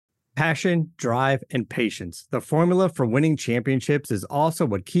Passion, drive, and patience. The formula for winning championships is also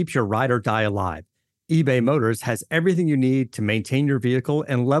what keeps your ride or die alive. eBay Motors has everything you need to maintain your vehicle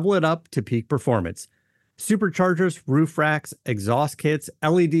and level it up to peak performance. Superchargers, roof racks, exhaust kits,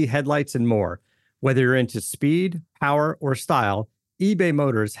 LED headlights, and more. Whether you're into speed, power, or style, eBay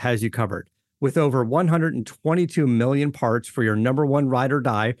Motors has you covered. With over 122 million parts for your number one ride or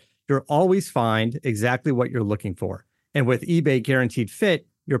die, you'll always find exactly what you're looking for. And with eBay Guaranteed Fit,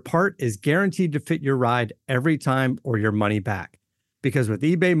 your part is guaranteed to fit your ride every time or your money back. Because with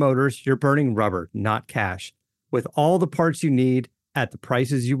eBay Motors, you're burning rubber, not cash. With all the parts you need at the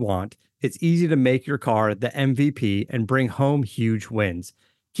prices you want, it's easy to make your car the MVP and bring home huge wins.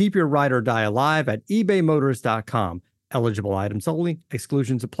 Keep your ride or die alive at ebaymotors.com. Eligible items only.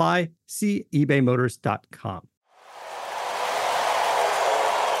 Exclusions apply. See ebaymotors.com.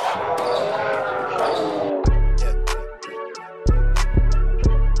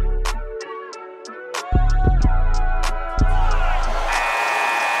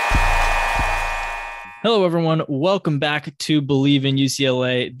 Hello, everyone. Welcome back to Believe in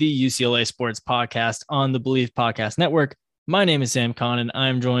UCLA, the UCLA sports podcast on the Believe Podcast Network. My name is Sam Kahn, and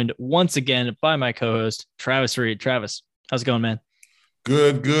I'm joined once again by my co-host, Travis Reed. Travis, how's it going, man?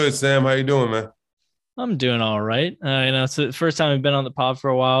 Good, Sam. How you doing, man? I'm doing all right. It's the first time we've been on the pod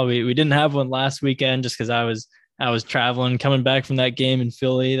for a while. We didn't have one last weekend just because I was traveling, coming back from that game in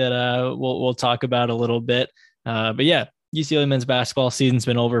Philly that we'll talk about a little bit. But yeah. UCLA men's basketball season's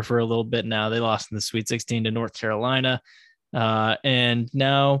been over for a little bit now. They lost in the Sweet 16 to North Carolina. And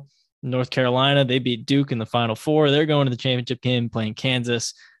now North Carolina, they beat Duke in the Final Four. They're going to the championship game playing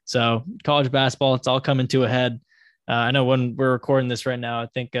Kansas. So college basketball, it's all coming to a head. I know when we're recording this right now, I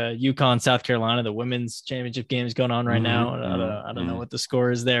think UConn, South Carolina, the women's championship game is going on right now. I don't know what the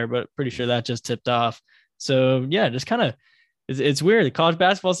score is there, but pretty sure that just tipped off. So yeah, just kind of, it's weird. The college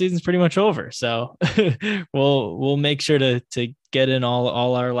basketball season is pretty much over. So we'll make sure to get in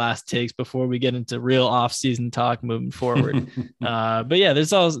all our last takes before we get into real off-season talk moving forward. But yeah,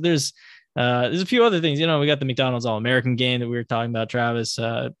 there's a few other things. We got the McDonald's All-American game that we were talking about, Travis.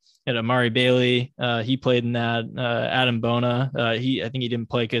 Amari Bailey, he played in that. Adam Bona, I think he didn't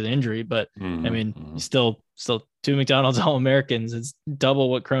play because of injury, but he's still two McDonald's All-Americans. It's double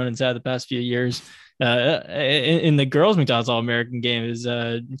what Cronin's had the past few years. In the girls' McDonald's All-American game is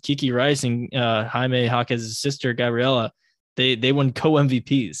Kiki Rice and Jaime Jaquez's sister Gabriela. They won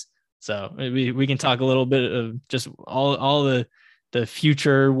co-MVPs. So we can talk a little bit of just all the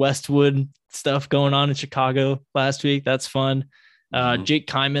future Westwood stuff going on in Chicago last week. That's fun. Jake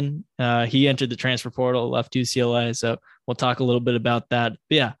Kyman, he entered the transfer portal, left UCLA. So we'll talk a little bit about that.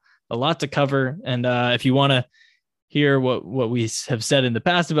 But yeah, a lot to cover. And if you want to hear what we have said in the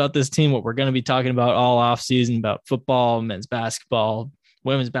past about this team, what we're going to be talking about all off season, about football, men's basketball,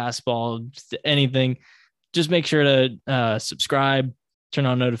 women's basketball, just anything, just make sure to subscribe, turn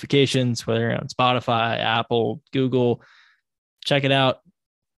on notifications, whether you're on Spotify, Apple, Google, check it out.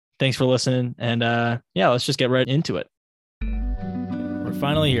 Thanks for listening. And let's just get right into it. We're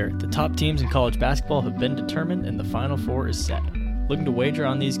finally here. The top teams in college basketball have been determined and the Final Four is set. Looking to wager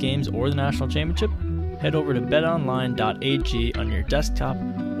on these games or the national championship? Head over to betonline.ag on your desktop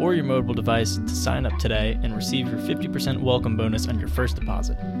or your mobile device to sign up today and receive your 50% welcome bonus on your first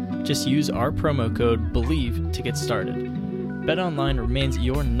deposit. Just use our promo code BELIEVE to get started. BetOnline remains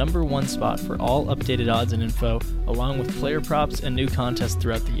your number one spot for all updated odds and info, along with player props and new contests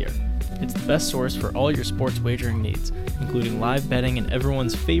throughout the year. It's the best source for all your sports wagering needs, including live betting and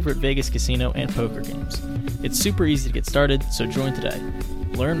everyone's favorite Vegas casino and poker games. It's super easy to get started, so join today.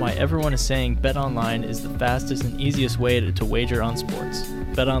 Learn why everyone is saying BetOnline is the fastest and easiest way to wager on sports.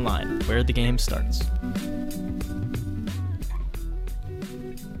 BetOnline, where the game starts.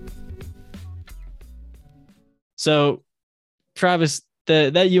 So, Travis,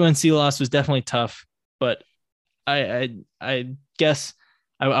 that UNC loss was definitely tough, but I guess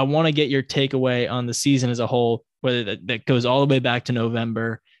I want to get your takeaway on the season as a whole, whether that goes all the way back to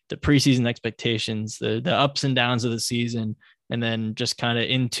November, the preseason expectations, the ups and downs of the season, and then just kind of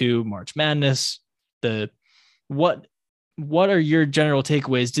into March Madness. What are your general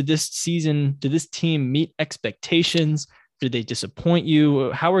takeaways? Did this team meet expectations? Did they disappoint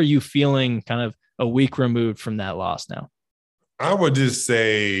you? How are you feeling kind of a week removed from that loss now? I would just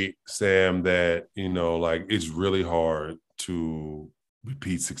say, Sam, that, it's really hard to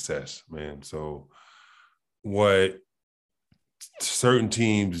repeat success, man. So what certain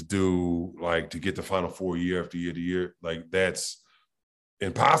teams do, like to get the Final Four year after year to year, like that's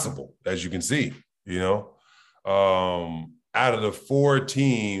impossible, as you can see, out of the four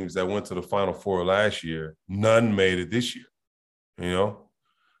teams that went to the Final Four last year, none made it this year,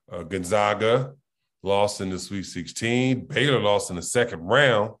 Gonzaga lost in the Sweet 16. Baylor lost in the second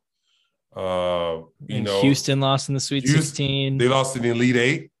round. Houston lost in the Sweet 16. They lost in the Elite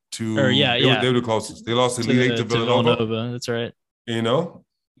Eight to. They were the closest. They lost in the Elite Eight to Villanova. That's right. And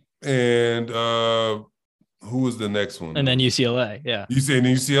who was the next one? And then UCLA. Yeah.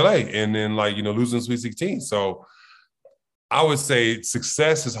 UCLA, and then losing the Sweet 16. So I would say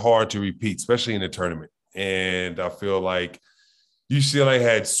success is hard to repeat, especially in the tournament. And I feel like UCLA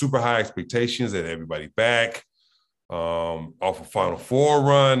had super high expectations, that everybody back off a Final Four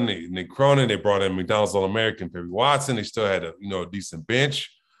run. Nick Cronin, they brought in McDonald's All-American Perry Watson. They still had a decent bench,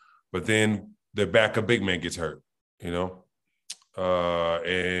 but then their backup big man gets hurt. And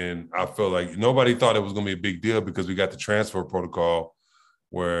I feel like nobody thought it was going to be a big deal because we got the transfer protocol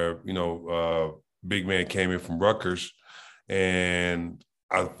where big man came in from Rutgers, and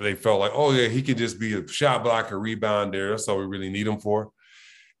they felt like, oh yeah, he can just be a shot blocker, rebounder. That's all we really need him for.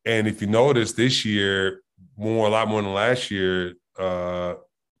 And if you notice this year, a lot more than last year,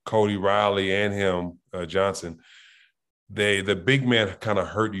 Cody Riley and him, Johnson, the big man kind of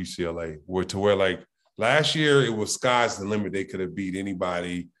hurt UCLA where last year it was sky's the limit. They could have beat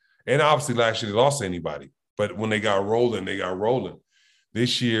anybody. And obviously last year they lost to anybody. But when they got rolling, they got rolling.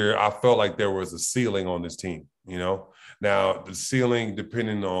 This year, I felt like there was a ceiling on this team, Now, the ceiling,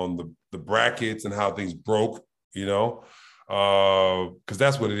 depending on the brackets and how things broke, because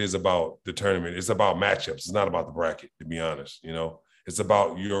that's what it is about the tournament. It's about matchups. It's not about the bracket, to be honest, It's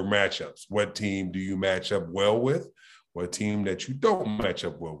about your matchups. What team do you match up well with? What team that you don't match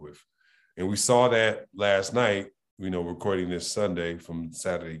up well with? And we saw that last night, recording this Sunday from the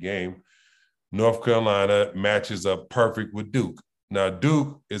Saturday game. North Carolina matches up perfect with Duke. Now,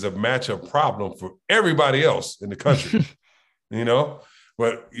 Duke is a matchup problem for everybody else in the country,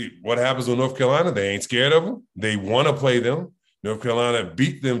 But what happens with North Carolina? They ain't scared of them. They want to play them. North Carolina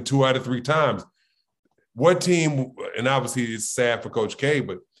beat them 2 out of 3 times. What team, and obviously it's sad for Coach K,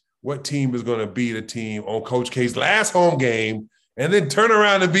 but what team is going to beat a team on Coach K's last home game and then turn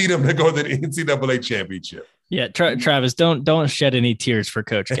around and beat them to go to the NCAA championship? Yeah, Travis, don't shed any tears for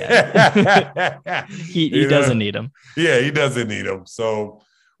Coach K. he doesn't need them. Yeah, he doesn't need them. So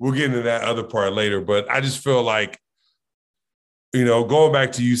we'll get into that other part later. But I just feel like, going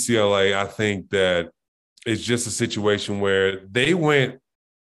back to UCLA, I think that it's just a situation where they went,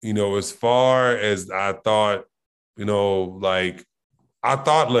 as far as I thought, I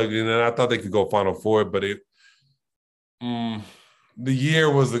thought they could go Final Four, but the year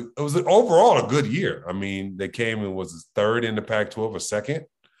was overall a good year. I mean, they came and was third in the Pac-12 or second.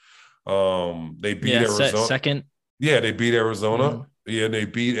 They beat Arizona. Second. Yeah, they beat Arizona. Mm-hmm. Yeah, they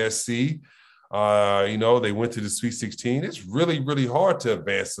beat SC. They went to the Sweet 16. It's really, really hard to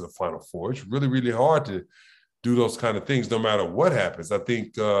advance to the Final Four. It's really, really hard to do those kind of things no matter what happens. I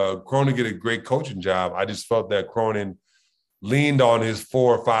think Cronin did a great coaching job. I just felt that Cronin leaned on his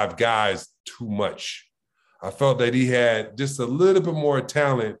 4 or 5 guys too much. I felt that he had just a little bit more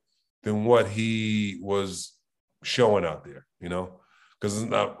talent than what he was showing out there, Because,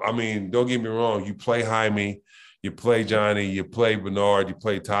 don't get me wrong. You play Jaime, you play Johnny, you play Bernard, you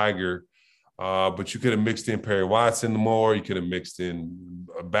play Tiger, but you could have mixed in Perry Watson more. You could have mixed in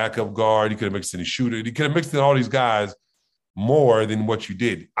a backup guard. You could have mixed in a shooter. You could have mixed in all these guys more than what you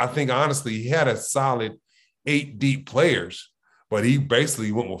did. I think, honestly, he had a solid 8 deep players, but he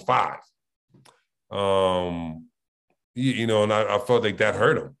basically went with 5. And I felt like that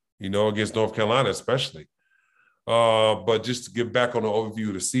hurt him, against North Carolina especially. But just to get back on the overview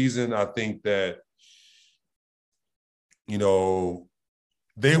of the season, I think that,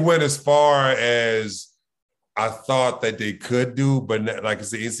 they went as far as I thought that they could do, but like I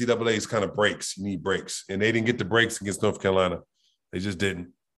said, NCAA is kind of breaks. You need breaks. And they didn't get the breaks against North Carolina. They just didn't.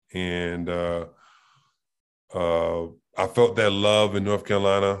 And I felt that love in North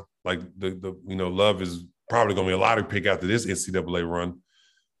Carolina. Like Love is probably going to be a lottery pick after this NCAA run.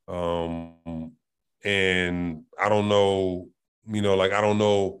 And I don't know, I don't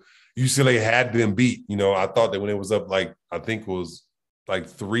know. UCLA had them beat. I thought that when it was up, I think it was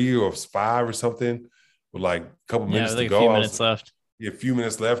 3 or 5 or something with a couple minutes to go. A few minutes left. Yeah, a few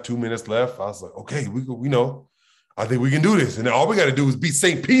minutes left, 2 minutes left. I was like, okay, I think we can do this. And all we got to do is beat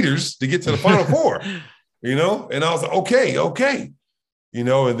St. Peter's to get to the Final Four, And I was like, okay.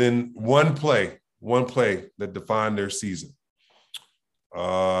 And then one play that defined their season.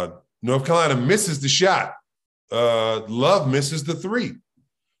 North Carolina misses the shot. Love misses the 3.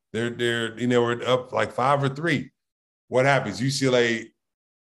 We're up 5 or 3. What happens? UCLA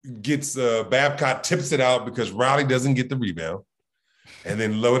gets Babcock tips it out because Riley doesn't get the rebound. And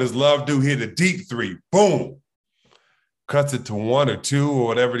then what does Love do? Hit a deep 3. Boom. cuts it to 1 or 2 or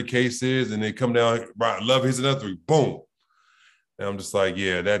whatever the case is, and they come down, right, Love hits another 3, boom. And I'm just like,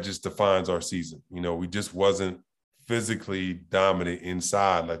 yeah, that just defines our season. You know, we just wasn't physically dominant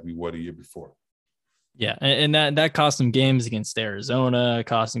inside like we were the year before. Yeah, and that cost them games against Arizona,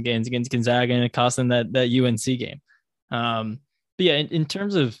 cost them games against Gonzaga, and it cost them that UNC game. But yeah, in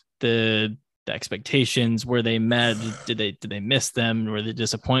terms of the expectations, where they met, did they miss them, or the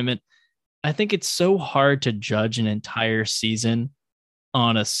disappointment? I think it's so hard to judge an entire season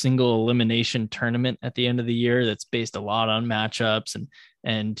on a single elimination tournament at the end of the year that's based a lot on matchups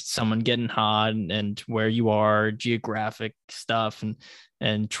and someone getting hot and where you are, geographic stuff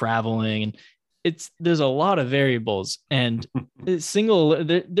and traveling, and there's a lot of variables. And there's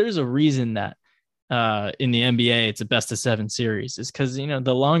a reason that in the NBA it's a best of 7 series, is because, you know,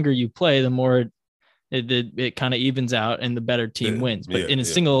 the longer you play, the more it kind of evens out and the better team wins. But in a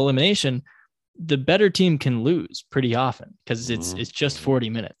single elimination, the better team can lose pretty often because it's just 40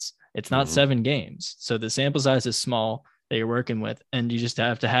 minutes. It's not 7 games. So the sample size is small that you're working with, and you just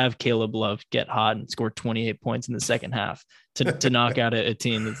have to have Caleb Love get hot and score 28 points in the second half to knock out a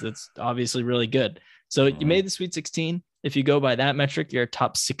team that's obviously really good. So you made the Sweet 16. If you go by that metric, you're a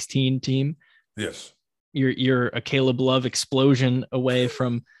top 16 team. Yes. You're a Caleb Love explosion away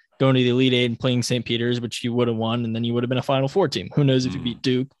from going to the Elite Eight and playing St. Peter's, which you would have won, and then you would have been a Final Four team. Who knows if you beat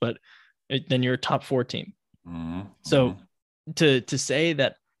Duke, but then you're a top 4 team. So to say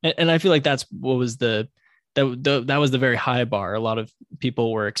that, and I feel like that's what was that was the very high bar. A lot of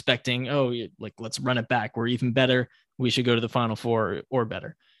people were expecting, like, let's run it back. We're even better. We should go to the Final Four or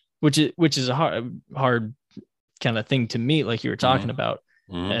better, which is a hard kind of thing to meet, like you were talking about,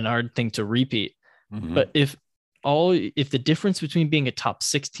 and hard thing to repeat. But if the difference between being a top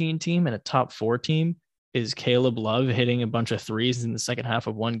 16 team and a top 4 team is Caleb Love hitting a bunch of threes in the second half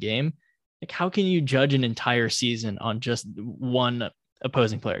of one game, like, how can you judge an entire season on just one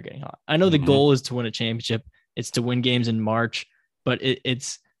opposing player getting hot? I know the goal is to win a championship. It's to win games in March, but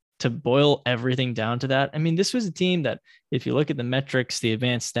it's to boil everything down to that. I mean, this was a team that, if you look at the metrics, the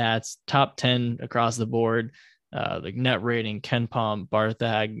advanced stats, top 10 across the board, like net rating, KenPom,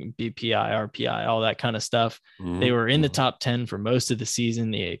 Barthag, BPI, RPI, all that kind of stuff. They were in the top 10 for most of the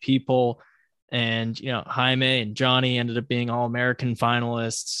season, the AP poll. And, you know, Jaime and Johnny ended up being All-American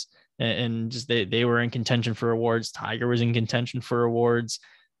finalists, and just they were in contention for awards. Tiger was in contention for awards.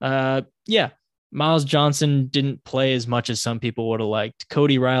 Miles Johnson didn't play as much as some people would have liked.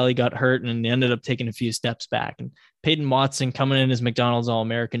 Cody Riley got hurt and ended up taking a few steps back. And Peyton Watson coming in as McDonald's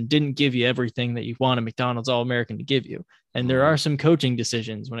All-American didn't give you everything that you want a McDonald's All-American to give you. And there are some coaching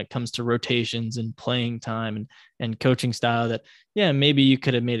decisions when it comes to rotations and playing time and coaching style that, maybe you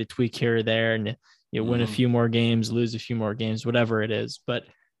could have made a tweak here or there and you win a few more games, lose a few more games, whatever it is. But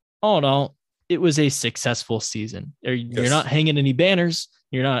all in all, it was a successful season. You're not hanging any banners.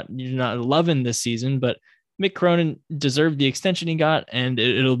 You're not loving this season, but Mick Cronin deserved the extension he got, and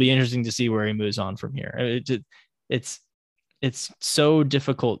it'll be interesting to see where he moves on from here. It's so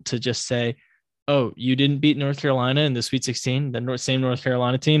difficult to just say, oh, you didn't beat North Carolina in the Sweet 16, the same North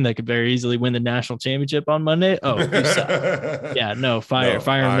Carolina team that could very easily win the national championship on Monday. Oh, you suck. Fire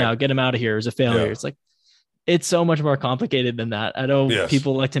him now. Get him out of here. It was a failure. Yeah. It's like, it's so much more complicated than that. I know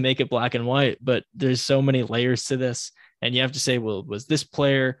people like to make it black and white, but there's so many layers to this. And you have to say, well, was this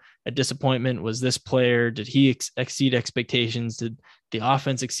player a disappointment? Was this player, did he exceed expectations? Did the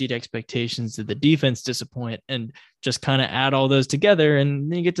offense exceed expectations? Did the defense disappoint? And just kind of add all those together.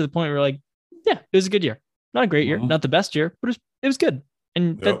 And then you get to the point where you're like, yeah, it was a good year. Not a great year, not the best year, but it was good.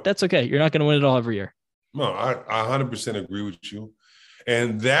 And that's okay. You're not going to win it all every year. No, I 100% agree with you.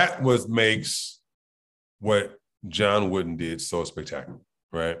 And that makes what John Wooden did so spectacular,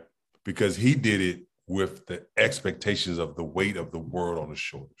 right? Because he did it with the expectations of the weight of the world on his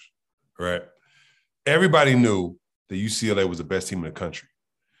shoulders, right? Everybody knew that UCLA was the best team in the country.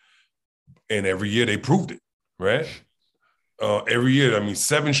 And every year they proved it, right? Every year,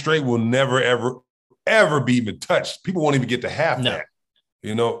 7 straight will never, ever be even touched. People won't even get to half that.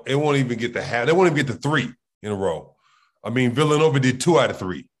 You know, it won't even get to half. They won't even get to 3 in a row. Villanova did 2 out of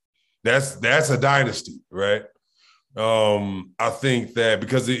 3. That's a dynasty, right? I think that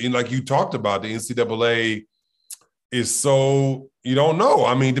because, like you talked about, the NCAA is so, you don't know.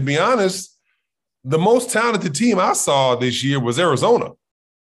 To be honest, the most talented team I saw this year was Arizona.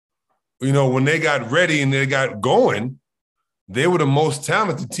 You know, when they got ready and they got going, they were the most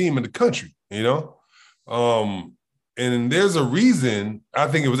talented team in the country, you know? And there's a reason. I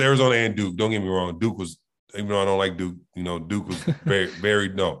think it was Arizona and Duke. Don't get me wrong. Duke was, even though I don't like Duke, you know, Duke was very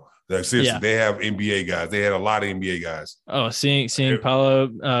no. Like, seriously, they have NBA guys. They had a lot of NBA guys. Oh, seeing Paolo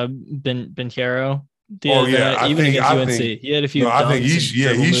Banchero Even against UNC, he had a few. No, I think he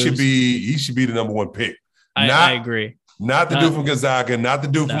should be the number one pick. I agree. Not the dude from Gonzaga, not the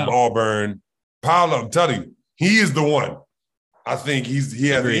dude from Auburn. Paolo, I'm telling you, he is the one. I think he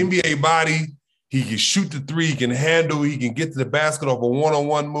has an NBA body. He can shoot the three. He can handle. He can get to the basket off of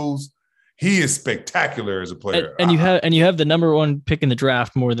one-on-one moves. He is spectacular as a player. And you have the number one pick in the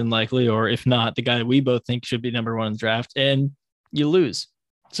draft more than likely, or if not, the guy that we both think should be number one in the draft, and you lose.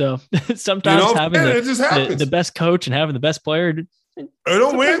 So sometimes having the best coach and having the best player, it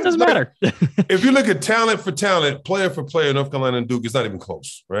don't win. Doesn't matter. If you look at talent for talent, player for player, North Carolina and Duke, it's not even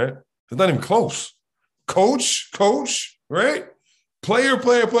close, right? It's not even close. Coach, right? Player.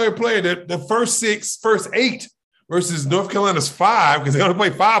 The first 8 versus North Carolina's 5 because they're going to play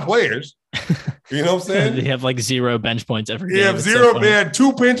 5 players. You know what I'm saying? They have like 0 bench points every game. They have 0. They had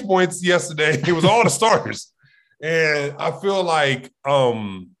 2 bench points yesterday. It was all the starters. And I feel like,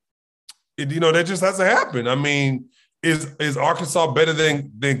 that just hasn't happened. I mean, is Arkansas better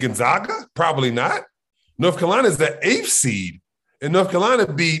than Gonzaga? Probably not. North Carolina is the 8th seed. And North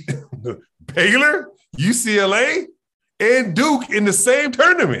Carolina beat Baylor, UCLA, and Duke in the same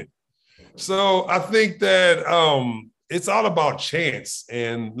tournament. So I think that it's all about chance.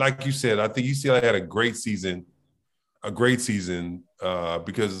 And like you said, I think UCLA had a great season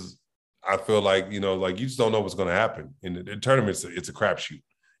because I feel like, you just don't know what's going to happen. In the tournament, it's a crapshoot.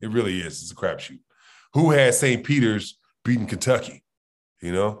 It really is. It's a crapshoot. Who had St. Peter's beating Kentucky,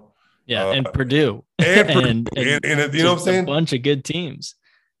 Yeah, and Purdue. And you know what I'm saying? A bunch of good teams.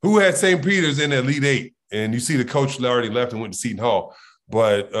 Who had St. Peter's in the Elite 8? And you see the coach already left and went to Seton Hall.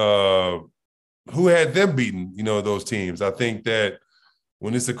 But who had them beating, those teams? I think that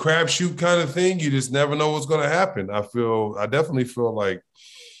when it's a crapshoot kind of thing, you just never know what's going to happen. I definitely feel like,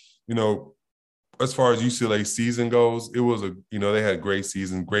 as far as UCLA season goes, it was they had a great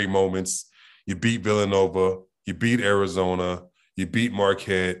season, great moments. You beat Villanova, you beat Arizona, you beat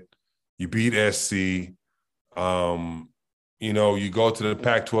Marquette, you beat SC. You go to the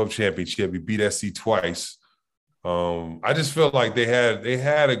Pac-12 championship, you beat SC twice. I just feel like they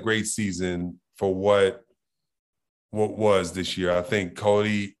had a great season for what was this year. I think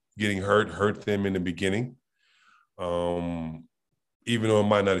Cody getting hurt them in the beginning. Even though it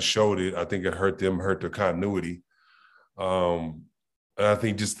might not have showed it, I think it hurt their continuity. And I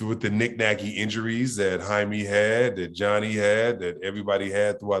think just with the knick-knacky injuries that Jaime had, that Johnny had, that everybody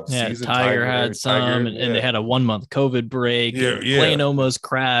had throughout the season. Tiger had some, and they had a 1-month COVID break. Plane almost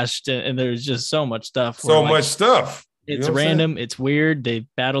crashed, and there's just so much stuff. Much stuff. It's random. It's weird. They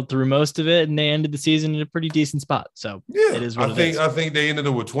battled through most of it, and they ended the season in a pretty decent spot. So it is what it is. I think they ended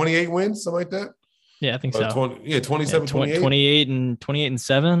up with 28 wins, something like that. Yeah, I think so. 27, 28. 28 and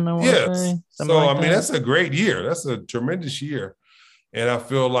 7, I want to say. That's a great year. That's a tremendous year. And I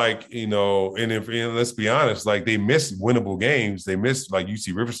feel like, and let's be honest, like they missed winnable games. They missed like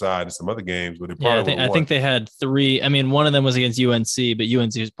UC Riverside and some other games, but I think they had 3. I mean, one of them was against UNC, but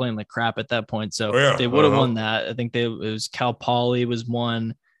UNC was playing like crap at that point. So they would have won that. I think it was Cal Poly was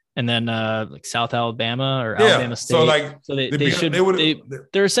one, and then like South Alabama or Alabama State.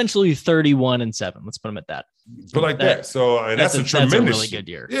 They're essentially 31-7. Let's put them at that. But like that. So that's a tremendous, that's a really good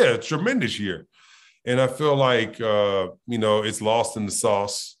year. Yeah, tremendous year. And I feel like, it's lost in the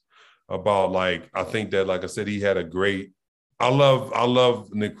sauce about I think that, like I said, he had a great, I love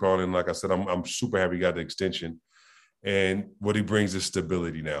Nick Cronin. Like I said, I'm super happy he got the extension, and what he brings is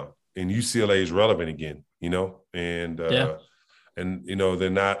stability now. And UCLA is relevant again, and they're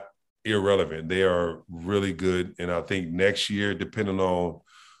not irrelevant. They are really good. And I think next year, depending on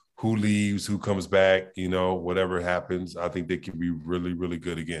who leaves, who comes back, whatever happens, I think they can be really, really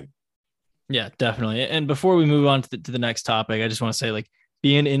good again. Yeah, definitely. And before we move on to the next topic, I just want to say,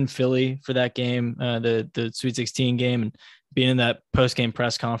 being in Philly for that game, the Sweet 16 game, and being in that post-game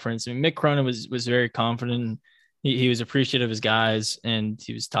press conference, I mean, Mick Cronin was very confident. And he was appreciative of his guys, and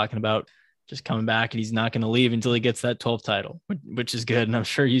he was talking about just coming back, and he's not going to leave until he gets that 12th title, which is good. And I'm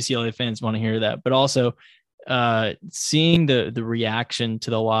sure UCLA fans want to hear that. But also seeing the reaction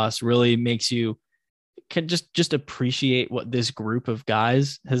to the loss really makes you can just appreciate what this group of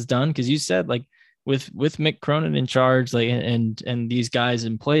guys has done. Because you said, with Mick Cronin in charge, and these guys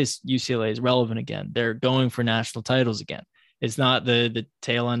in place, UCLA is relevant again. They're going for national titles again. It's not the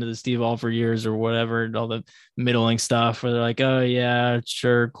tail end of the Steve Alford years or whatever, all the middling stuff where they're like, oh yeah,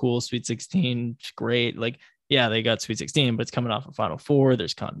 sure, cool, Sweet 16, great. They got Sweet 16, but it's coming off a Final Four.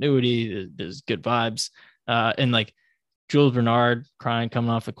 There's continuity. There's good vibes. And Jules Bernard crying coming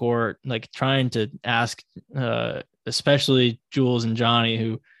off the court, trying to ask, especially Jules and Johnny,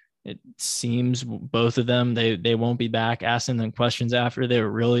 who it seems both of them, they won't be back, asking them questions after. They were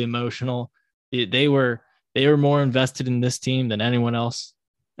really emotional. They were more invested in this team than anyone else.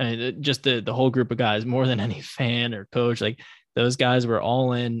 And just the whole group of guys, more than any fan or coach, like those guys were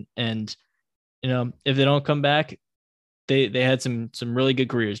all in. And, if they don't come back, they had some really good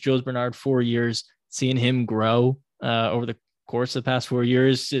careers. Jules Bernard, 4 years, seeing him grow over the course of the past 4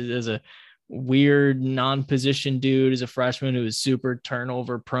 years as a weird non-position dude, as a freshman who was super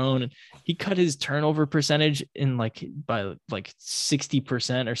turnover prone, and he cut his turnover percentage in by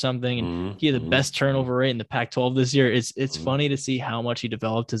 60% or something, and he had the best turnover rate in the Pac-12 this year. It's funny to see how much he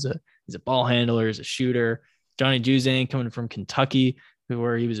developed as a ball handler, as a shooter. Johnny Juzang coming from Kentucky,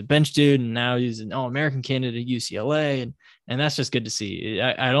 where he was a bench dude, and now he's an All-American candidate at UCLA, and that's just good to see.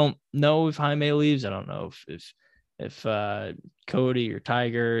 I don't know if Jaime leaves. I don't know if Cody or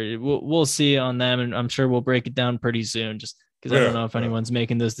Tiger, we'll see on them, and I'm sure we'll break it down pretty soon, just because I don't know if anyone's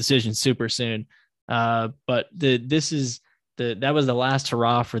making those decisions super soon. But that was the last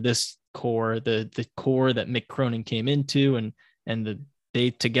hurrah for this core, the core that Mick Cronin came into, and they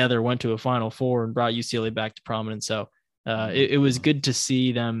together went to a Final Four and brought UCLA back to prominence. So it was good to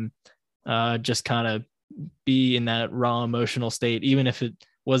see them just kind of be in that raw emotional state, even if it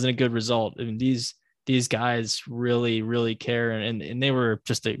wasn't a good result. I mean, these guys really, really care, and they were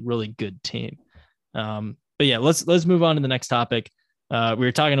just a really good team. But yeah, let's move on to the next topic. We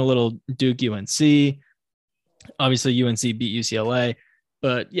were talking a little Duke UNC. Obviously, UNC beat UCLA,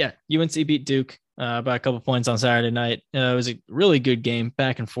 but yeah, UNC beat Duke by a couple points on Saturday night. It was a really good game,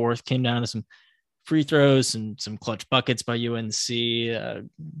 back and forth. Came down to some free throws and some clutch buckets by UNC.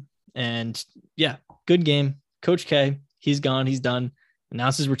 And yeah, good game. Coach K, he's gone. He's done.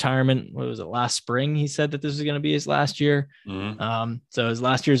 Announced his retirement. What was it, last spring? He said that this was going to be his last year. So his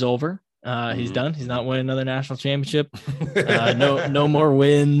last year's over. He's done. He's not winning another national championship. No more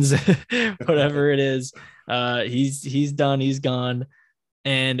wins, whatever it is. He's done. He's gone.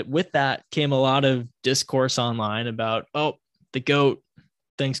 And with that came a lot of discourse online about, the GOAT.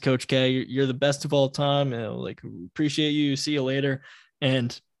 Thanks, Coach K. You're the best of all time. Appreciate you. See you later.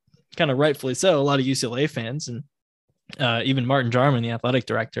 And kind of rightfully so, a lot of UCLA fans and even Martin Jarman, the athletic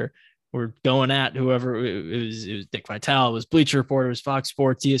director, were going at whoever. It was Dick Vitale, it was Bleacher Report, it was Fox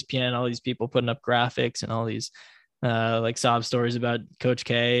Sports, ESPN, all these people putting up graphics and all these sob stories about Coach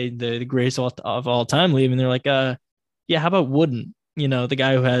K, the greatest of all time, leaving. They're like, yeah, how about Wooden? The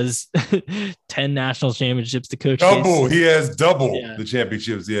guy who has 10 national championships to coach. He has double the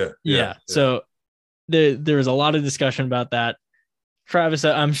championships. Yeah. So there was a lot of discussion about that. Travis,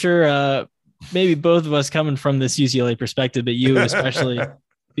 I'm sure maybe both of us coming from this UCLA perspective, but you especially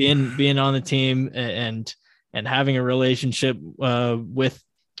being on the team and having a relationship with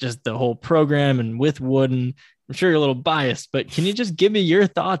just the whole program and with Wooden. I'm sure you're a little biased, but can you just give me your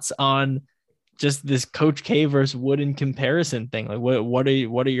thoughts on just this Coach K versus Wooden comparison thing? Like, what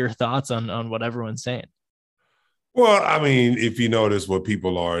are your thoughts on what everyone's saying? Well, I mean, if you notice what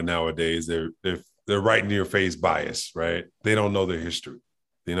people are nowadays, they're right in your face bias, right? They don't know their history.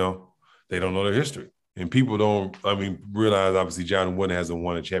 They don't know their history. And people don't, realize obviously John Wooden hasn't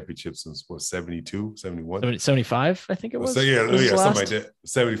won a championship since 72, 71? 75, I think it was. So something like that.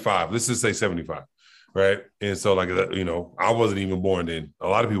 75. Let's just say 75, right? And so I wasn't even born then. A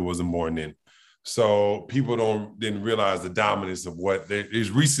lot of people wasn't born then. So people didn't realize the dominance of what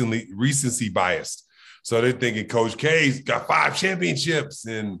is recency biased. So they're thinking Coach K's got 5 championships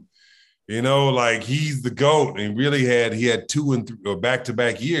and he's the GOAT, and really he had 2 and 3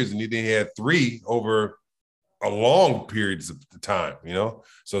 back-to-back years, and he had 3 over a long periods of time,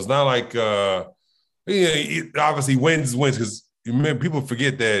 So it's not like obviously wins because people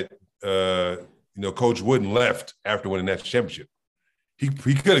forget that Coach Wooden left after winning that championship. He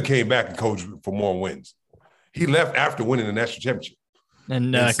could have came back and coached for more wins. He left after winning the national championship.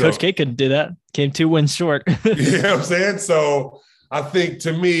 And so, Coach K couldn't do that. Came 2 wins short. You know what I'm saying? So I think,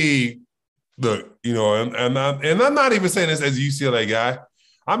 to me, look, and I'm not even saying this as a UCLA guy.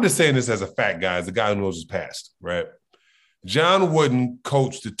 I'm just saying this as a fact guy, as a guy who knows his past, right? John Wooden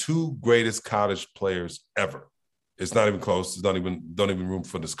coached the 2 greatest college players ever. It's not even close. It's don't even room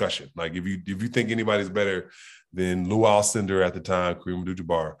for discussion. Like if you think anybody's better than Lou Alcindor at the time, Kareem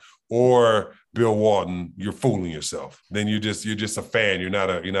Abdul-Jabbar, or Bill Walton, you're fooling yourself. Then you're just a fan. You're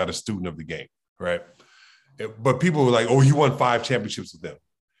not a student of the game, right? But people were like, "Oh, he won 5 championships with them."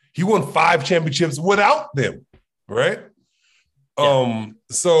 He won 5 championships without them, right? Yeah.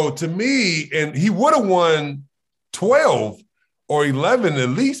 So to me, and he would have won 12 or 11 at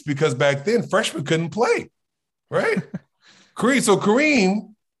least, because back then freshmen couldn't play, right? Kareem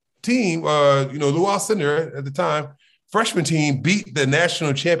team, Lou Alcindor at the time, freshman team beat the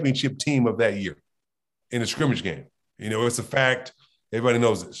national championship team of that year in a scrimmage game. It's a fact. Everybody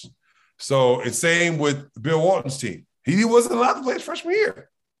knows this. So it's same with Bill Walton's team. He wasn't allowed to play his freshman year.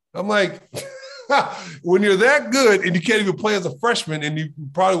 I'm like, when you're that good and you can't even play as a freshman, and you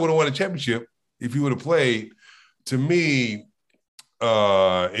probably would have won a championship if you would have played, to me,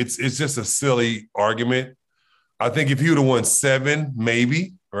 it's just a silly argument. I think if he would have won 7,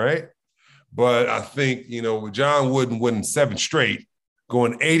 maybe, right? But I think, with John Wooden winning 7 straight,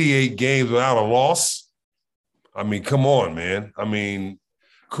 going 88 games without a loss, I mean, come on, man. I mean,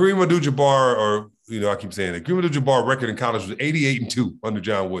 Kareem Abdul-Jabbar, or, I keep saying it, Kareem Abdul-Jabbar record in college was 88-2 under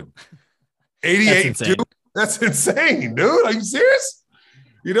John Wooden. 88-2? That's insane, dude. Are you serious?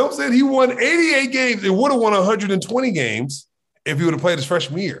 You know what I'm saying? He won 88 games. It would have won 120 games if he would have played his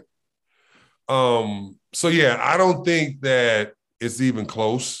freshman year. So, yeah, I don't think that it's even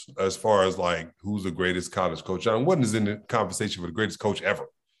close as far as, who's the greatest college coach. John Wooden is in the conversation for the greatest coach ever.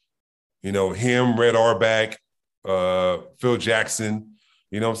 Him, Red Auerbach, Phil Jackson.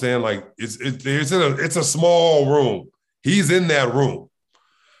 You know what I'm saying? It's a small room. He's in that room.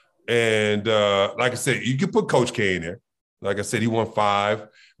 And like I said, you can put Coach K in there. Like I said, he won 5,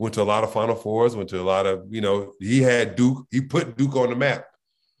 went to a lot of Final Fours, went to a lot of, he had Duke. He put Duke on the map.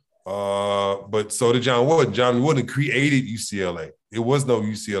 But so did John Wooden. John Wooden created UCLA. It was no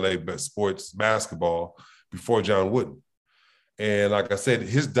UCLA sports basketball before John Wooden. And like I said,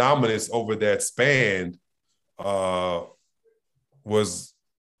 his dominance over that span was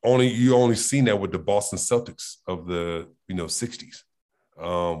you only seen that with the Boston Celtics of the 60s,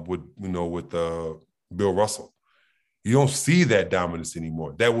 with Bill Russell. You don't see that dominance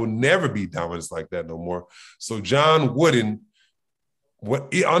anymore. That will never be dominance like that no more. So John Wooden,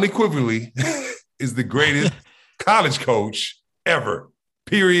 unequivocally, is the greatest college coach ever.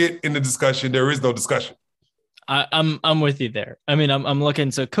 Period. In the discussion, there is no discussion. I'm with you there. I mean, I'm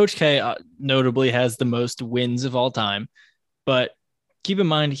looking. So Coach K notably has the most wins of all time, but keep in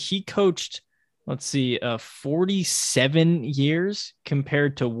mind he coached, 47 years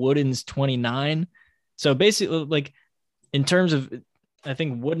compared to Wooden's 29. So basically, in terms of, I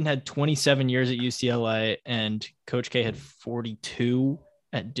think Wooden had 27 years at UCLA and Coach K had 42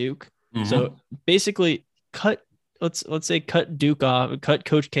 at Duke. Mm-hmm. So basically let's say cut Duke off, cut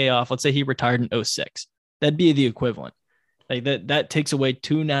Coach K off. Let's say he retired in 2006. That'd be the equivalent. That takes away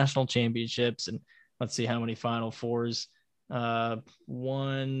 2 national championships. And let's see how many Final Fours,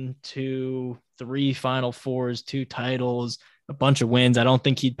 1, 2, 3 Final Fours, 2 titles, a bunch of wins. I don't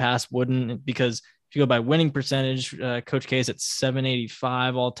think he'd pass Wooden because if you go by winning percentage, Coach K is at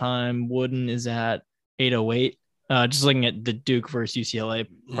 785 all time. Wooden is at 808. Just looking at the Duke versus UCLA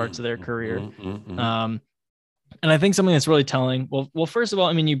parts of their career. And I think something that's really telling. Well, first of all,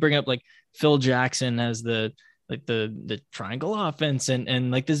 I mean, you bring up Phil Jackson as the triangle offense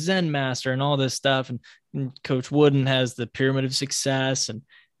and the Zen master and all this stuff. And Coach Wooden has the pyramid of success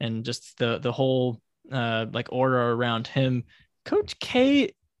and just the whole order around him. Coach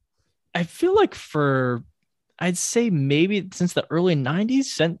K, I feel like I'd say maybe since the early 90s,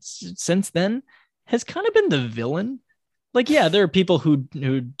 since then, has kind of been the villain. There are people who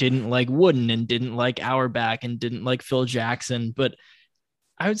didn't like Wooden and didn't like Auerbach and didn't like Phil Jackson, but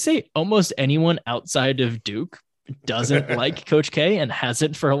I would say almost anyone outside of Duke doesn't like Coach K and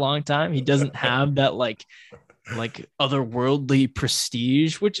hasn't for a long time. He doesn't have that otherworldly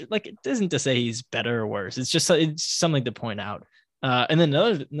prestige, which it isn't to say he's better or worse. It's something to point out. And then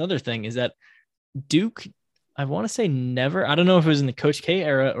another thing is that Duke, I want to say never, I don't know if it was in the Coach K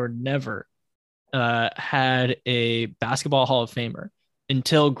era or never, had a basketball Hall of Famer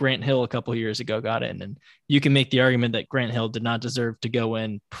until Grant Hill a couple of years ago got in. And you can make the argument that Grant Hill did not deserve to go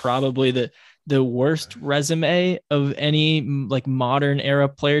in. Probably the worst resume of any modern era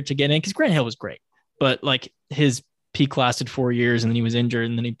player to get in, because Grant Hill was great, but his peak lasted 4 years and then he was injured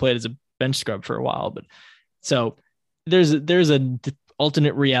and then he played as a bench scrub for a while. But so there's a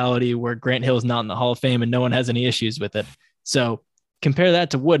alternate reality where Grant Hill is not in the Hall of Fame and no one has any issues with it. So compare that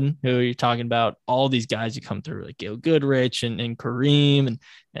to Wooden, who you're talking about, all these guys who come through, like Gail Goodrich and Kareem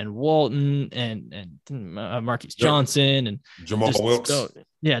and Walton and Marquise Johnson and Jamal Wilkes.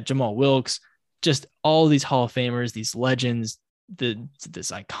 Jamal Wilkes, just all these Hall of Famers, these legends,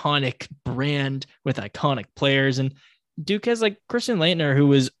 this iconic brand with iconic players. And Duke has Christian Laettner, who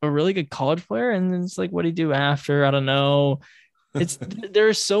was a really good college player. And it's what did he do after? I don't know. There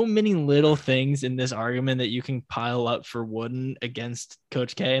are so many little things in this argument that you can pile up for Wooden against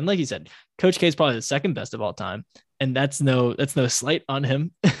Coach K. And like you said, Coach K is probably the second best of all time. And that's no slight on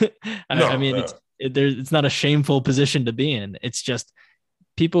him. It's not a shameful position to be in. It's just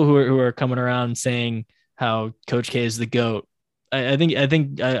people who are coming around saying how Coach K is the GOAT. I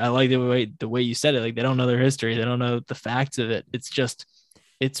think I like the way you said it. They don't know their history. They don't know the facts of it. It's just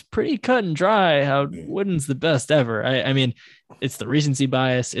it's pretty cut and dry how Yeah. Wooden's the best ever. I mean, it's the recency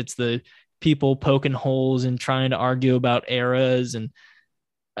bias. It's the people poking holes and trying to argue about eras. And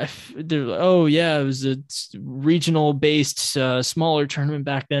oh yeah, it was a regional based smaller tournament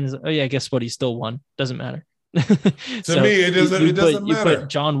back then. Oh yeah, guess what? He still won. Doesn't matter. To me, it doesn't you matter. put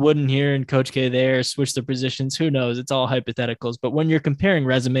John Wooden here and Coach K there, switch the positions. Who knows? It's all hypotheticals. But when you're comparing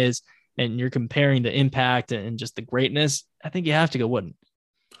resumes and you're comparing the impact and just the greatness, I think you have to go Wooden.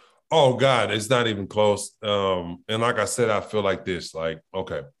 Oh God, it's not even close. And like I said, I feel like this. Like,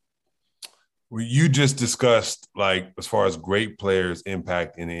 okay, well, you just discussed like as far as great players'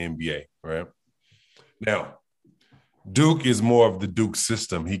 impact in the NBA, right? Now, Duke is more of the Duke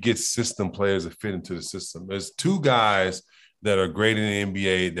system. He gets system players that fit into the system. There's two guys that are great in the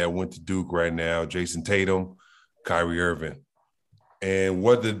NBA that went to Duke right now: Jason Tatum, Kyrie Irving. And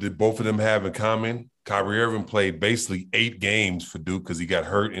what did both of them have in common? Kyrie Irving played basically 8 games for Duke because he got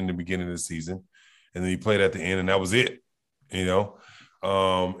hurt in the beginning of the season. And then he played at the end, and that was it, you know?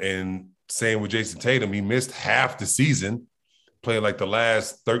 And same with Jason Tatum. He missed half the season, played like the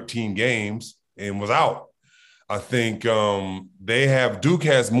last 13 games, and was out. I think Duke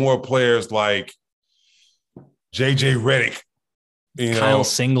has more players like JJ Redick, Kyle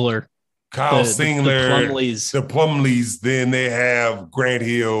Singler. The Plumlees, then they have Grant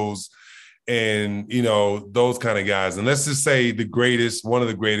Hills and, those kind of guys. And let's just say one of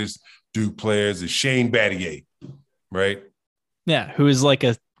the greatest Duke players is Shane Battier, right? Yeah, who is like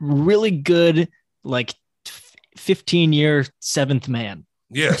a really good, like 15-year seventh man.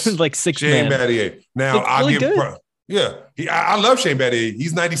 Yes. Like sixth Shane man. Battier. Now, I love Shane Battier.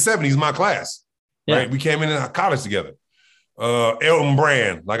 He's 97. He's my class, right? We came in college together. Elton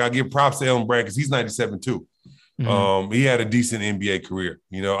Brand, like I give props to Elton Brand because he's 97 too. Mm-hmm. He had a decent NBA career.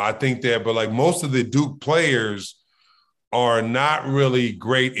 I think that, but like most of the Duke players are not really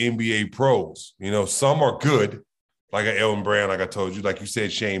great NBA pros. Some are good, like Elton Brand, like I told you, like you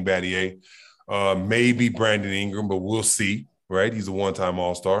said, Shane Battier, maybe Brandon Ingram, but we'll see, right? He's a one-time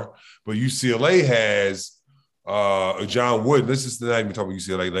All-Star. But UCLA has John Wooden. Let's just not even talk about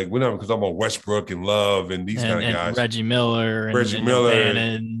UCLA. Like we're not because I'm about Westbrook and Love and these kind of guys. Reggie Miller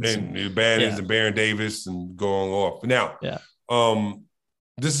and Bannons and Baron Davis and going off. Now,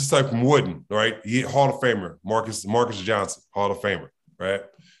 this is like from Wooden, right? He Hall of Famer. Marcus Johnson, Hall of Famer, right?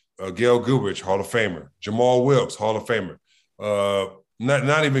 Gail Goodrich, Hall of Famer. Jamal Wilkes, Hall of Famer.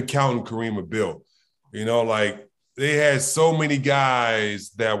 Not even counting Kareem Abdul. They had so many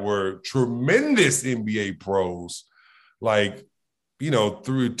guys that were tremendous NBA pros, like,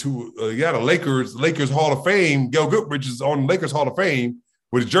 through to you got a Lakers Hall of Fame. Gail Goodrich is on Lakers Hall of Fame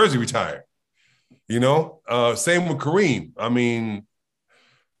with his jersey retired. Same with Kareem. I mean,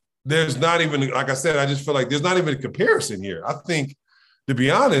 there's not even, like I said, I just feel like there's not even a comparison here. I think, to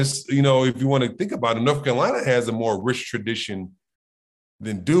be honest, if you want to think about it, North Carolina has a more rich tradition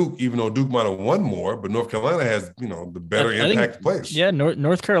than Duke, even though Duke might have won more, but North Carolina has, the better impact players. Yeah,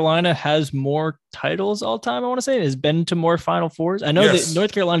 North Carolina has more titles all time, I want to say. It has been to more Final Fours. I know that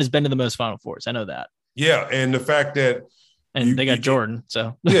North Carolina has been to the most Final Fours. I know that. Yeah, and the fact that they got Jordan,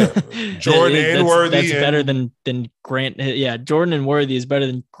 so Jordan and Worthy. That's better than Grant. Yeah, Jordan and Worthy is better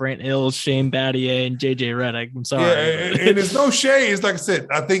than Grant Hill, Shane Battier, and JJ Redick. I'm sorry. Yeah, and there's no shade. It's like I said,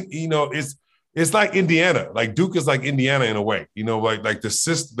 I think, it's like Indiana. Like Duke is like Indiana in a way, like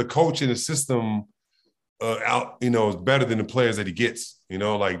the coach and the system is better than the players that he gets,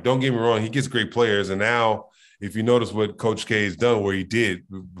 like don't get me wrong. He gets great players. And now if you notice what Coach K has done, where he did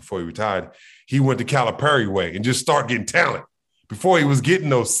before he retired, he went the Calipari way and just start getting talent. Before he was getting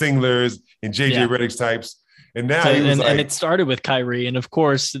those Singlers and JJ Redick types. And now and it started with Kyrie, and of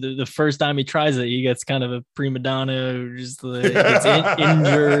course, the first time he tries it, he gets kind of a prima donna who just gets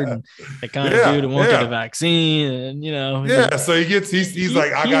injured, and the kind of dude who won't get a vaccine, and So he's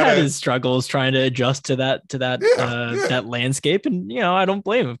like, he had his struggles trying to adjust to that landscape, and I don't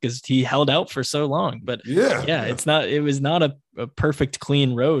blame him because he held out for so long. But it was not a perfect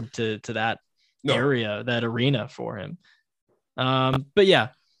clean road to that area, that arena for him. But yeah.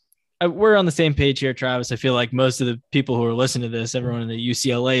 We're on the same page here, Travis. I feel like most of the people who are listening to this, everyone in the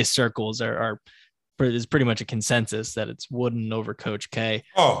UCLA circles is pretty much a consensus that it's Wooden over Coach K.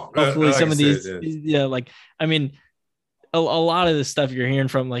 Hopefully like some of these, a lot of the stuff you're hearing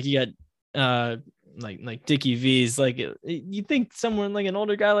from, like you got like Dickie V's, like you think someone like an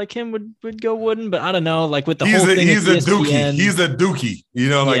older guy like him would go Wooden, but I don't know, like with the whole thing. He's a dookie.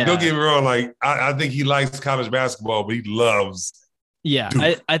 Don't get me wrong. Like I think he likes college basketball, but he loves. Yeah,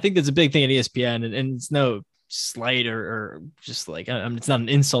 I think that's a big thing at ESPN, and it's no slight or just like it's not an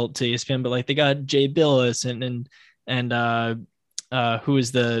insult to ESPN, but like they got Jay Billis and who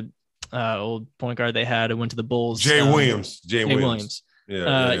is the old point guard they had who went to the Bulls? Jay Williams. Jay Williams.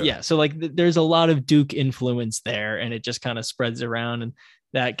 Yeah. So like there's a lot of Duke influence there, and it just kind of spreads around, and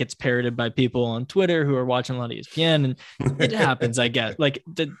that gets parroted by people on Twitter who are watching a lot of ESPN, and it happens, I guess. Like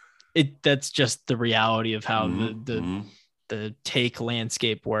that's just the reality of how the take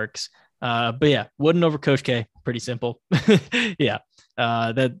landscape works. But yeah, Wooden over Coach K, pretty simple. Yeah.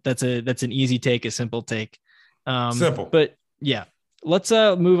 That's an easy take, a simple take. Simple. But yeah, let's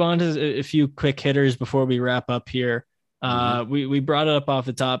move on to a few quick hitters before we wrap up here. We brought it up off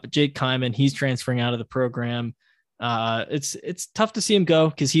the top, but Jake Kyman, he's transferring out of the program. It's tough to see him go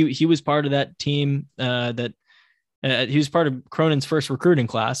because he was part of that team that he was part of Cronin's first recruiting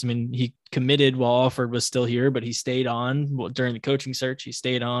class. I mean, he committed while Alford was still here, but he stayed on during the coaching search. He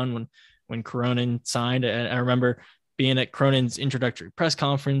stayed on when Cronin signed. And I remember being at Cronin's introductory press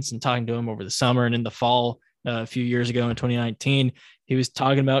conference and talking to him over the summer and in the fall a few years ago in 2019. He was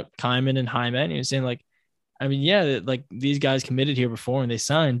talking about Kyman and Hyman. He was saying like, I mean, yeah, like these guys committed here before and they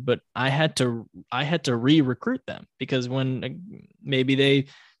signed, but I had to re-recruit them because when maybe they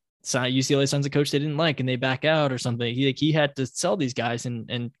UCLA signs a coach they didn't like and they back out or something, he had to sell these guys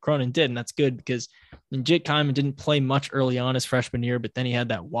and Cronin did, and that's good because Jake Kyman didn't play much early on his freshman year, but then he had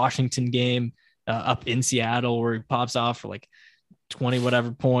that Washington game up in Seattle where he pops off for like 20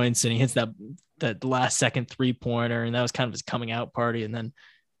 whatever points and he hits that last second 3-pointer, and that was kind of his coming out party. And then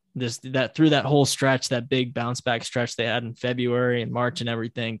through that whole stretch, that big bounce back stretch they had in February and March and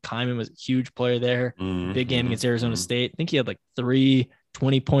everything, Kyman was a huge player there. Big game against Arizona State. I think he had like 3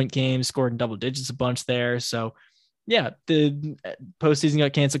 20-point games, scored in double digits a bunch there. So yeah, the postseason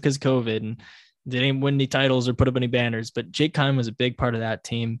got canceled because of COVID and they didn't win any titles or put up any banners, but Jake Kyman was a big part of that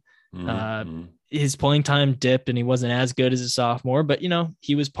team. His playing time dipped and he wasn't as good as a sophomore, but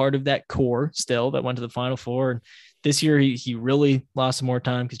he was part of that core still that went to the Final Four. And this year he really lost some more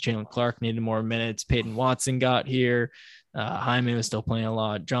time because Jalen Clark needed more minutes. Peyton Watson got here. Hyman was still playing a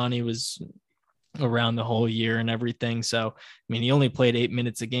lot. Johnny was around the whole year and everything. So, I mean, he only played 8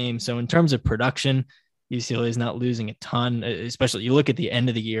 minutes a game. So in terms of production, UCLA is not losing a ton, especially you look at the end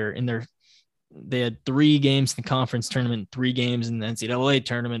of the year and they had 3 games in the conference tournament, 3 games in the NCAA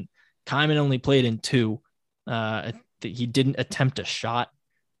tournament. Kyman only played in 2. He didn't attempt a shot.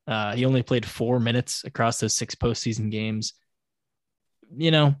 He only played 4 minutes across those 6 postseason games.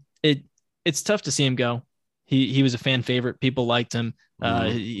 It's tough to see him go. He was a fan favorite. People liked him.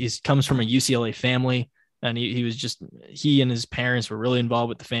 He comes from a UCLA family, and he and his parents were really involved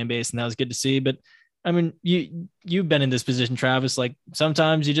with the fan base, and that was good to see. But I mean, you've been in this position, Travis. Like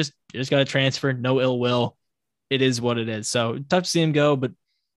sometimes you just got to transfer. No ill will. It is what it is. So tough to see him go, but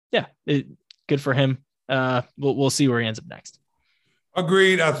yeah, good for him. We'll see where he ends up next.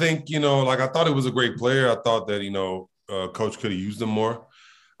 Agreed. I think, I thought he was a great player. I thought that, coach could have used him more.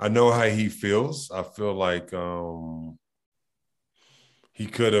 I know how he feels. I feel like he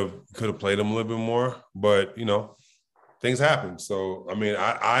could have played him a little bit more, but, things happen. So, I mean,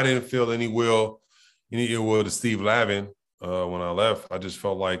 I didn't feel any ill will to Steve Lavin when I left. I just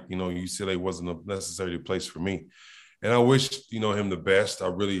felt like, UCLA wasn't necessarily the place for me. And I wish, him the best. I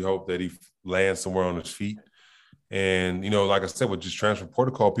really hope that he lands somewhere on his feet. And, like I said, with just transfer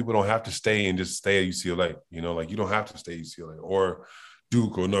protocol, people don't have to stay at UCLA. You don't have to stay at UCLA or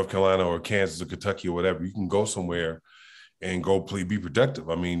Duke or North Carolina or Kansas or Kentucky or whatever. You can go somewhere and go be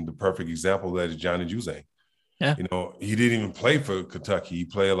productive. I mean, the perfect example of that is Johnny Juzang. Yeah. He didn't even play for Kentucky. He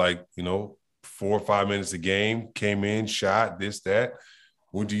played 4 or 5 minutes a game, came in, shot, this, that,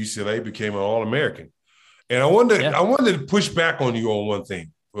 went to UCLA, became an All-American. And I wanted to push back on you on one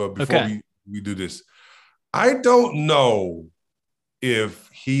thing before we do this. I don't know if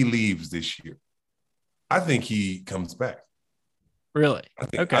he leaves this year. I think he comes back. Really?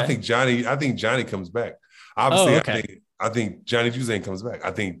 I think Johnny comes back. Obviously, I think Johnny Juzang comes back.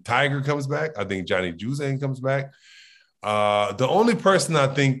 I think Tiger comes back. I think Johnny Juzang comes back. The only person I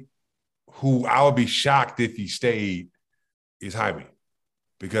think who I would be shocked if he stayed is Jaime,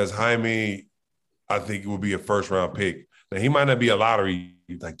 because Jaime, I think it will be a first-round pick. Now, he might not be a lottery,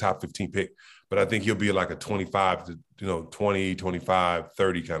 top 15 pick, but I think he'll be like a 25 to 20, 25,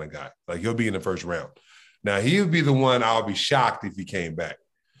 30 kind of guy. He'll be in the first round. Now, he would be the one I'll be shocked if he came back.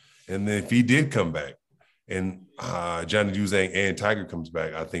 And then if he did come back and Johnny Juzang and Tiger comes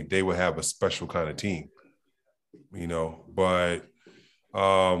back, I think they would have a special kind of team, But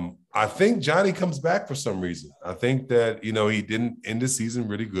I think Johnny comes back for some reason. I think that, he didn't end the season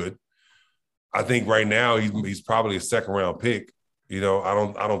really good. I think right now he's probably a second-round pick. I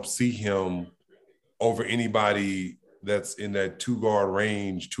don't see him over anybody that's in that 2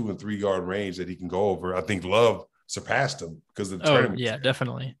 and 3 guard range that he can go over. I think Love surpassed him because of the Oh, tournament. yeah,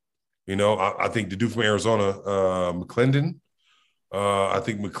 definitely. You know, I think the dude from Arizona, McClendon, I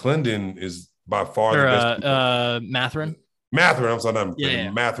think McClendon is by far the best. Mathurin. Mathurin, I'm sorry, not McClendon.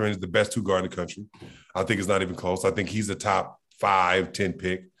 Yeah. Mathurin is the best two guard in the country. I think it's not even close. I think he's a top 5, 10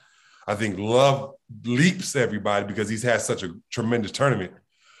 pick. I think Love leaps everybody because he's had such a tremendous tournament.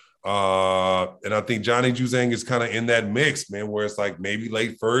 And I think Johnny Juzang is kind of in that mix, man, where it's like maybe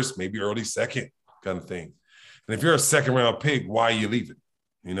late first, maybe early second kind of thing. And if you're a second round pick, why are you leaving?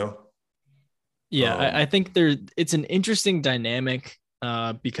 You know? Yeah, I think it's an interesting dynamic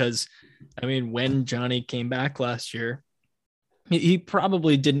because, I mean, when Johnny came back last year, he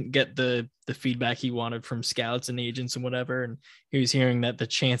probably didn't get the feedback he wanted from scouts and agents and whatever. And he was hearing that the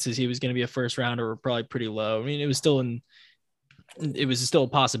chances he was going to be a first rounder were probably pretty low. I mean, it was still a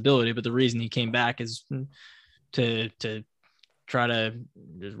possibility, but the reason he came back is to try to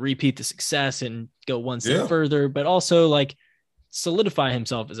repeat the success and go one step further, but also like solidify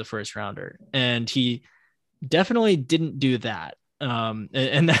himself as a first rounder. And he definitely didn't do that.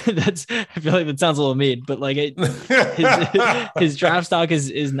 And that's, I feel like that sounds a little mean, but like his draft stock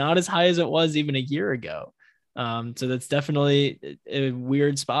is not as high as it was even a year ago. So that's definitely a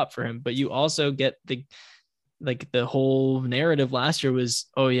weird spot for him, but you also get the whole narrative last year was,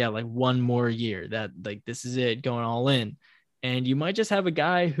 oh yeah, like one more year that like, this is it, going all in. And you might just have a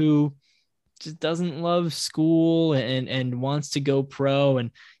guy who just doesn't love school and wants to go pro, and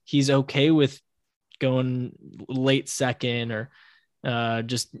he's okay with going late second or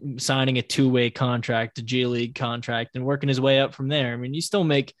just signing a 2-way contract, a G League contract, and working his way up from there. I mean, you still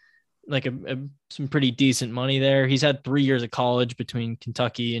make like some pretty decent money there. He's had 3 years of college between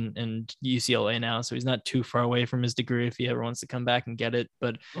Kentucky and UCLA now, so he's not too far away from his degree if he ever wants to come back and get it.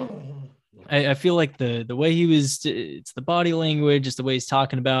 But I feel like the way he was, it's the body language, it's the way he's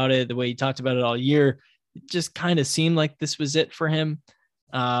talking about it, the way he talked about it all year. It just kind of seemed like this was it for him.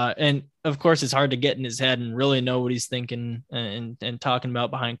 And of course, it's hard to get in his head and really know what he's thinking and talking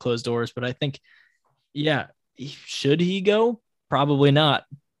about behind closed doors. But I think, yeah, should he go? Probably not.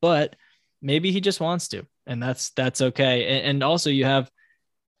 But maybe he just wants to, and that's okay. And also you have,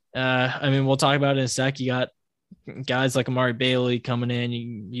 I mean, we'll talk about it in a sec. You got guys like Amari Bailey coming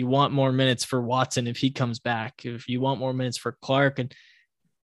in. You want more minutes for Watson if he comes back. If you want more minutes for Clark, and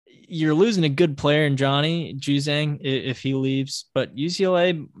you're losing a good player in Johnny Juzang if he leaves. But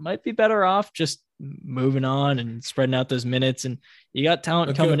UCLA might be better off just moving on and spreading out those minutes. And you got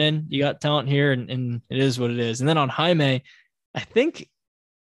talent coming in. You got talent here, and it is what it is. And then on Jaime, I think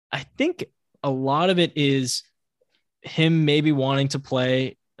a lot of it is him maybe wanting to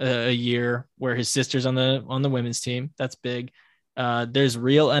play a year where his sister's on the women's team. That's big. There's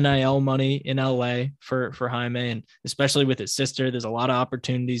real NIL money in LA for Jaime, and especially with his sister, there's a lot of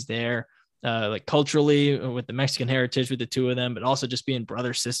opportunities there. Like culturally with the Mexican heritage with the two of them, but also just being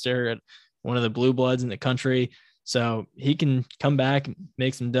brother sister at one of the blue bloods in the country. So he can come back,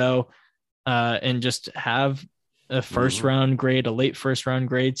 make some dough, and just have a first round grade, a late first round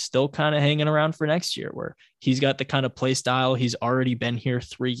grade, still kind of hanging around for next year, where he's got the kind of play style. He's already been here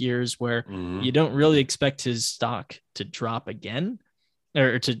 3 years, where you don't really expect his stock to drop again,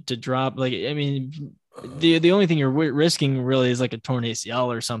 or to drop. Like, I mean, the only thing you're risking really is like a torn ACL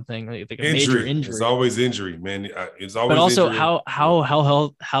or something, like a major injury. It's always injury, man. It's always. But also, injury.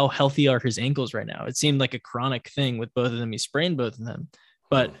 how healthy are his ankles right now? It seemed like a chronic thing with both of them. He sprained both of them,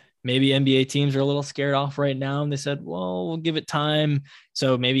 but maybe NBA teams are a little scared off right now, and they said, well, we'll give it time.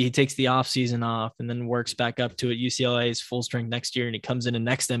 So maybe he takes the off season off and then works back up to it. UCLA is full strength next year, and he comes in the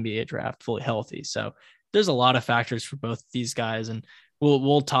next NBA draft fully healthy. So there's a lot of factors for both these guys, and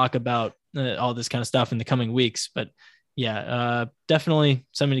we'll talk about all this kind of stuff in the coming weeks. But yeah, definitely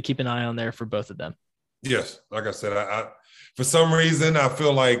something to keep an eye on there for both of them. Yes, like I said, I for some reason I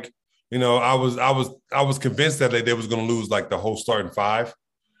feel like, you know, I was convinced that they was going to lose like the whole starting 5.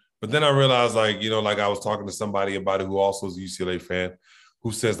 But then I realized, like, you know, like I was talking to somebody about it who also is a UCLA fan,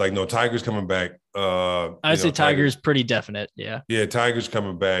 who says, like, no, Tiger's coming back. I say Tiger's pretty definite. Yeah. Yeah, Tiger's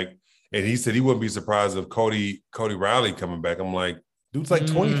coming back. And he said he wouldn't be surprised if Cody Riley coming back. I'm like, dude's like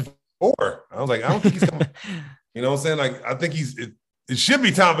 24. I was like, I don't think he's coming. You know what I'm saying? Like, I think it should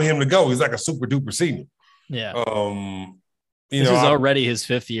be time for him to go. He's like a super duper senior. Yeah. This is already his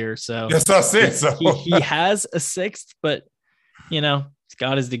 5th year. So that's what I said. So he has a 6th, but, you know, he's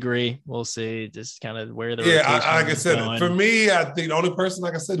got his degree. We'll see just kind of where the like I said, going. For me, I think the only person,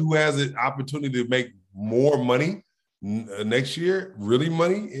 like I said, who has an opportunity to make more money next year, really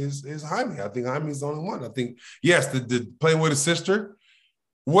money, is Jaime. I think Jaime is the only one. I think, yes, the playing with his sister.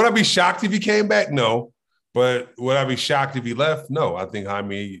 Would I be shocked if he came back? No. But would I be shocked if he left? No. I think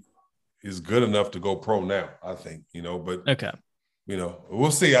Jaime is good enough to go pro now, I think, but okay.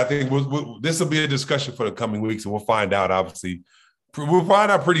 We'll see. I think this will be a discussion for the coming weeks, and we'll find out, obviously. We'll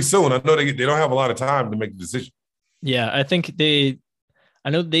find out pretty soon. I know they don't have a lot of time to make the decision. Yeah, I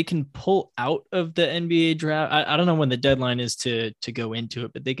know they can pull out of the NBA draft. I don't know when the deadline is to go into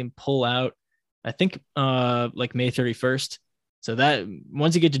it, but they can pull out, I think, like May 31st. So that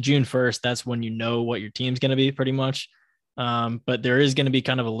once you get to June 1st, that's when you know what your team's going to be pretty much. But there is going to be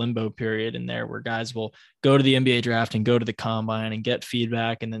kind of a limbo period in there where guys will go to the NBA draft and go to the combine and get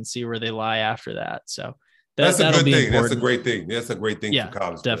feedback and then see where they lie after that. So that's a good thing. Important. That's a great thing. That's a great thing for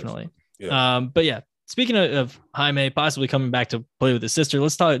college. Definitely. Yeah. But yeah, speaking of Jaime possibly coming back to play with his sister,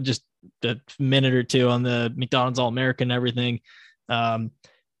 let's talk just a minute or two on the McDonald's All-American and everything. It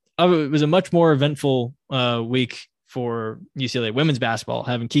was a much more eventful week for UCLA women's basketball,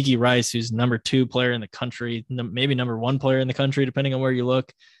 having Kiki Rice, who's number 2 player in the country, maybe number 1 player in the country, depending on where you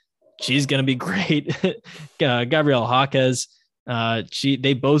look. She's going to be great. Gabrielle Jaquez,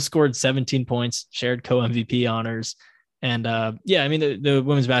 they both scored 17 points, shared co-MVP honors. And the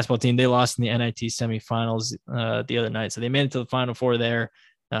women's basketball team, they lost in the NIT semifinals the other night. So they made it to the Final Four there.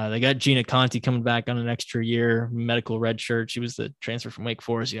 They got Gina Conti coming back on an extra year, medical red shirt. She was the transfer from Wake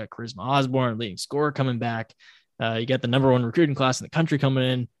Forest. You got Charisma Osborne, leading scorer, coming back. You got the number 1 recruiting class in the country coming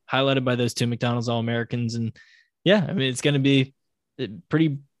in, highlighted by those 2 McDonald's All-Americans. And yeah, I mean, it's going to be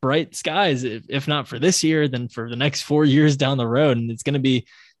pretty bright skies, if not for this year, then for the next 4 years down the road. And it's going to be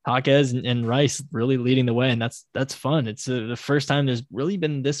Jaquez and Rice really leading the way. And that's fun. It's the first time there's really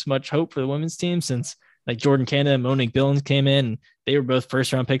been this much hope for the women's team since like Jordan Canada and Monique Billings came in. And they were both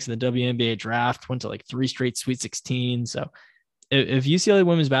first-round picks in the WNBA draft, went to like 3 straight Sweet 16. So if UCLA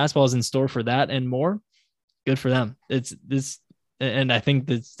women's basketball is in store for that and more, good for them. It's this, and I think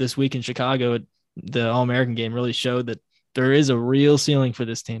this week in Chicago, the All-American game really showed that there is a real ceiling for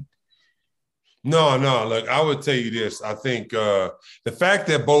this team. No. Look, I would tell you this. I think the fact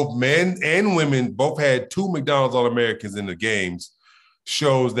that both men and women both had 2 McDonald's All-Americans in the games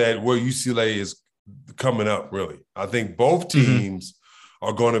shows that where UCLA is coming up, really. I think both teams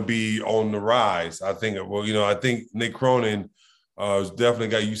are going to be on the rise. I think, I think Nick Cronin has definitely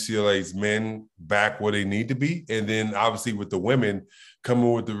got UCLA's men back where they need to be. And then obviously with the women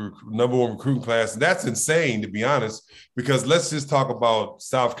coming with the number 1 recruiting class, and that's insane, to be honest, because let's just talk about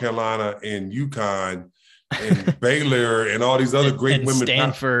South Carolina and UConn and Baylor and all these other great women.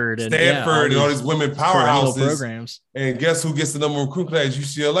 Stanford and all these women powerhouses. Programs. And guess who gets the number 1 recruiting class?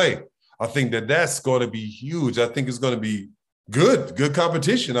 UCLA. I think that's going to be huge. I think it's going to be good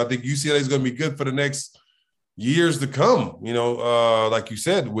competition. I think UCLA is going to be good for the next years to come, like you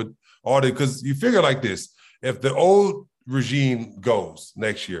said, with all because you figure like this, if the old regime goes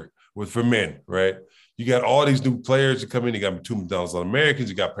next year for men, right? You got all these new players that come in. You got 2 McDonald's All-Americans.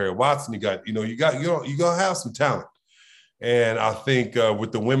 You got Perry Watson. You're going to have some talent. And I think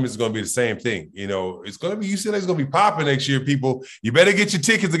with the women, it's going to be the same thing. It's going to be UCLA's going to be popping next year, people. You better get your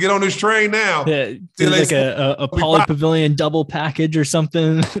tickets to get on this train now. Yeah, like a Poly Pavilion double package or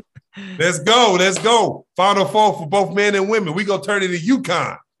something. Let's go. Final Four for both men and women. We going to turn it into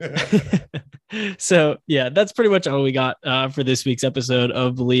UConn. So, yeah, that's pretty much all we got for this week's episode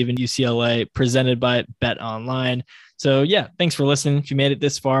of Believe in UCLA, presented by Bet Online. So, yeah, thanks for listening. If you made it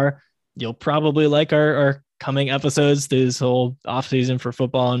this far, you'll probably like our coming episodes through this whole off season for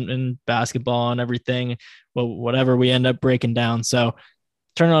football and basketball and everything, well, whatever we end up breaking down. So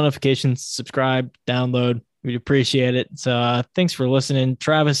turn on notifications, subscribe, download. We'd appreciate it. So thanks for listening.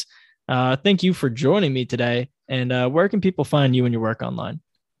 Travis, thank you for joining me today. And where can people find you and your work online?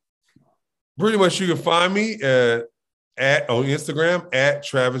 Pretty much you can find me on Instagram at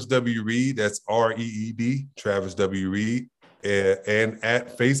Travis W. Reed. That's REED, Travis W. Reed. And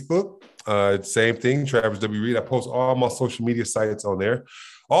at Facebook. Same thing, Travis W. Reed. I post all my social media sites on there.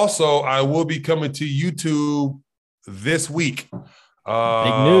 Also, I will be coming to YouTube this week.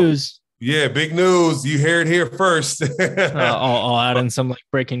 Big news. Yeah, big news. You hear it here first. I'll add in some like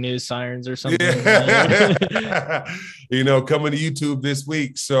breaking news sirens or something. Yeah. Coming to YouTube this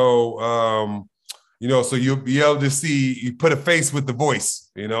week. So, so you'll be able to see, you put a face with the voice,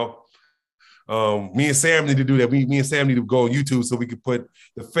 Me and Sam need to do that. Me and Sam need to go on YouTube so we can put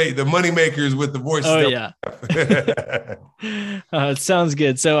the money makers with the voices. Oh, yeah. It sounds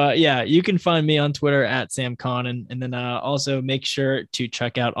good. So, you can find me on Twitter at Sam Connon. And then also make sure to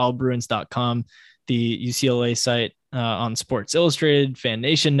check out allbruins.com, the UCLA site on Sports Illustrated, Fan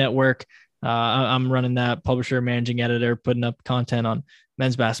Nation Network. I'm running that, publisher, managing editor, putting up content on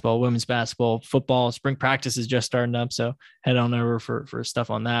men's basketball, women's basketball, football. Spring practice is just starting up, so head on over for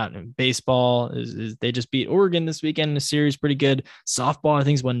stuff on that. And baseball is they just beat Oregon this weekend in a series, pretty good. Softball, I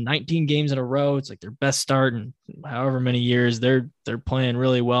think, has won 19 games in a row. It's like their best start in however many years. They're playing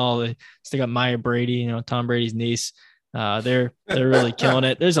really well. They still got Maya Brady, Tom Brady's niece. They're really killing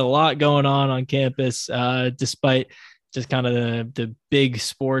it. There's a lot going on campus, despite just kind of the big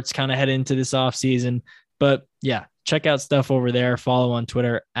sports kind of head into this off season. But yeah, check out stuff over there. Follow on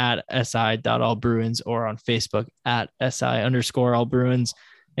Twitter at si.allbruins or on Facebook at si_allbruins.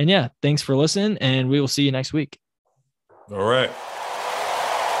 And yeah, thanks for listening, and we will see you next week. All right.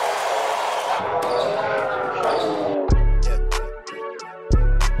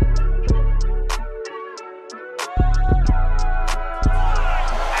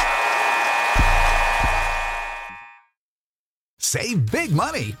 Save big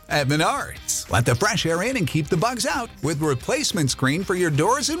money at Menards. Let the fresh air in and keep the bugs out with replacement screen for your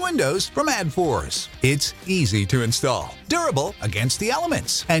doors and windows from Adforce. It's easy to install, durable against the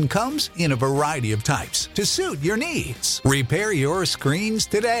elements, and comes in a variety of types to suit your needs. Repair your screens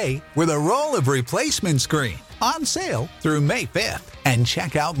today with a roll of replacement screen on sale through May 5th. And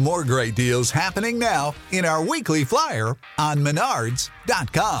check out more great deals happening now in our weekly flyer on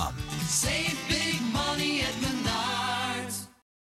Menards.com.